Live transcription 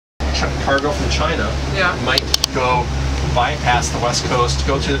cargo from China might go bypass the west coast,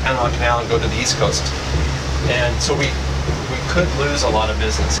 go through the Panama Canal, and go to the east coast. And so we could lose a lot of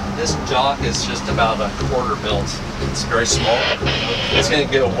business. This dock is just about a quarter built. It's very small. It's going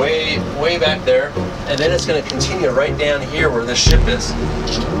to go way back there, and then it's going to continue right down here where this ship is.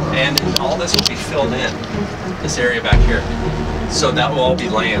 And all this will be filled in, this area back here. So that will all be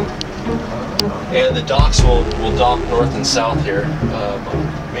land. And the docks will dock north and south here.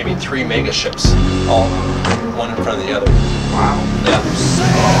 Maybe 3 mega ships, all one in front of the other. Wow. Yeah.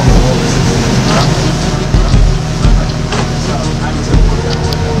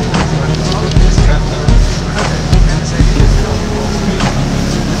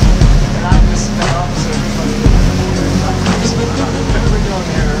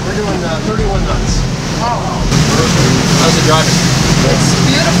 We're doing 31 knots. Oh. How's it driving? It's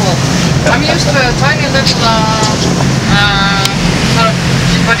beautiful. I'm used to a tiny little sort of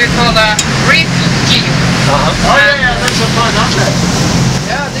what you call a reef key. Oh yeah, that's so fun, aren't they?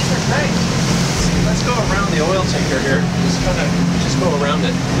 Yeah, these are great. Let's go around the oil tanker here. Just go around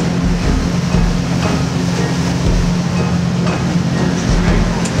it.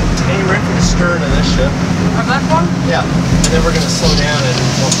 Aim right for the stern of this ship. Of that one? Yeah. And then we're going to slow down and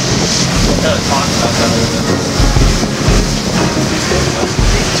we'll kind of talk about that a little bit.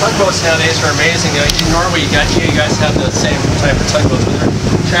 Tugboats nowadays are amazing. In Norway, you guys have the same type of tugboats, but they're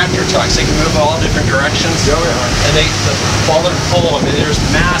tractor tugs. They can move all different directions. And the pull, I mean, there's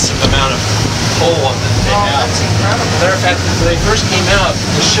massive amount of pull on them they have. That's incredible. Matter of fact, when they first came out,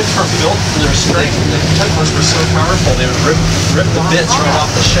 the ships were built for their strength. The tugboats were so powerful, they would rip the bits right off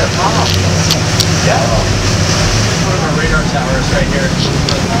the ship. Yeah. One of our radar towers right here.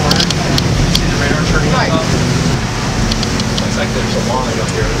 See the radar turning up? Looks like there's a line up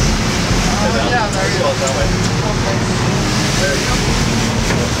here. Yeah, there you go. That way. Okay. There you go.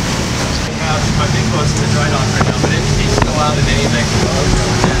 We have my big boat's in the dry dock right now, but it needs to go out in anything.